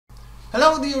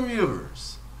Hello dear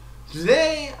viewers!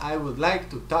 Today I would like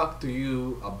to talk to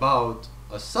you about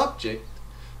a subject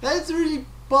that's really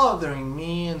bothering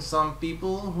me and some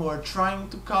people who are trying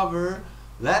to cover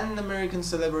Latin American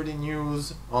celebrity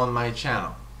news on my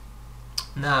channel.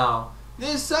 Now,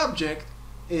 this subject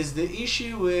is the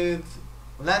issue with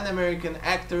Latin American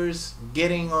actors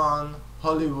getting on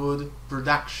Hollywood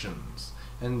productions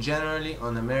and generally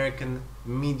on American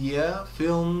media,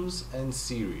 films and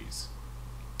series.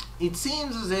 It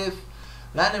seems as if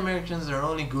Latin Americans are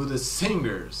only good as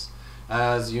singers.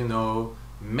 As you know,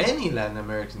 many Latin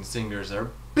American singers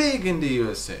are big in the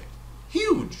USA.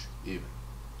 Huge, even.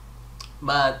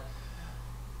 But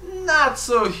not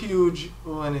so huge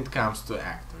when it comes to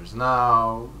actors.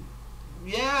 Now,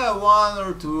 yeah, one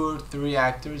or two or three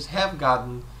actors have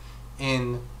gotten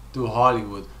into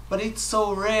Hollywood, but it's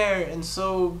so rare and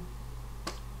so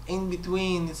in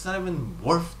between, it's not even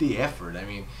worth the effort. I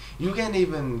mean, you can't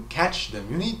even catch them.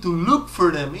 You need to look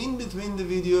for them in between the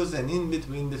videos and in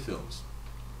between the films.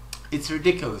 It's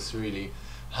ridiculous, really,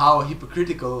 how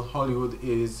hypocritical Hollywood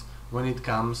is when it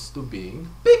comes to being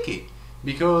picky.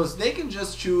 Because they can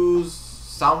just choose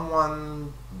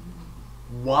someone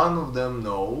one of them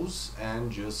knows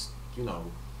and just,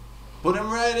 put him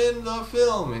right in the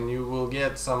film and you will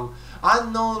get some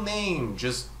unknown name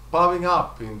just popping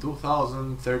up in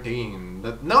 2013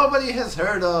 that nobody has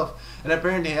heard of and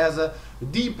apparently has a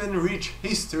deep and rich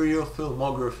history of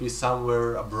filmography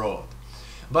somewhere abroad.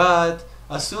 But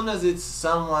as soon as it's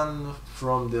someone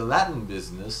from the Latin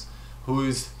business who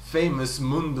is famous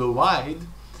mundo-wide,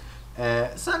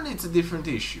 suddenly it's a different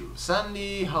issue.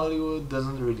 Suddenly Hollywood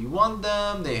doesn't really want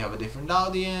them, they have a different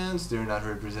audience, they're not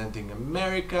representing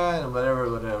America and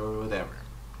whatever.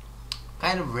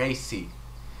 Kind of racy.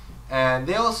 And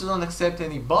they also don't accept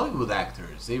any Bollywood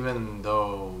actors, even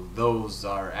though those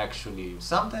are actually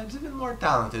sometimes even more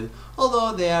talented,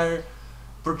 although they are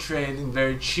portrayed in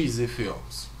very cheesy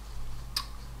films.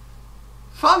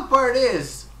 Fun part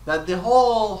is that the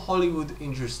whole Hollywood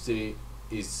industry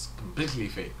is completely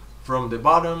fake. From the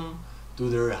bottom to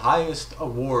their highest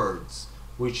awards,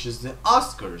 which is the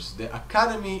Oscars, the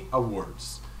Academy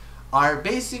Awards, are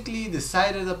basically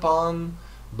decided upon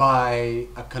by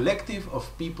a collective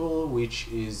of people which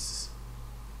is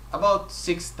about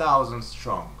 6,000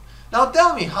 strong. Now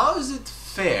tell me, how is it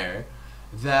fair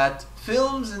that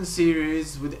films and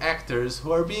series with actors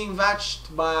who are being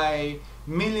watched by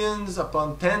millions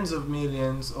upon tens of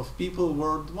millions of people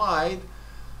worldwide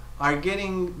are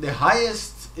getting the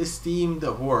highest esteemed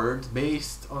award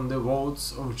based on the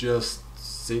votes of just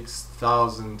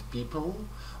 6,000 people?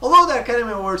 Although the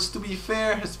Academy Awards, to be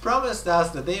fair, has promised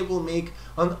us that they will make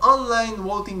an online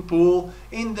voting pool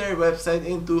in their website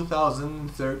in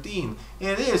 2013.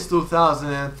 It is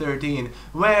 2013.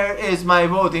 Where is my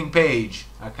voting page?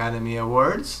 Academy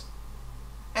Awards?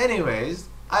 Anyways,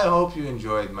 I hope you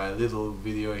enjoyed my little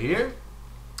video here.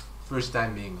 First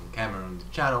time being on camera on the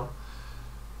channel.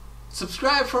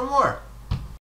 Subscribe for more.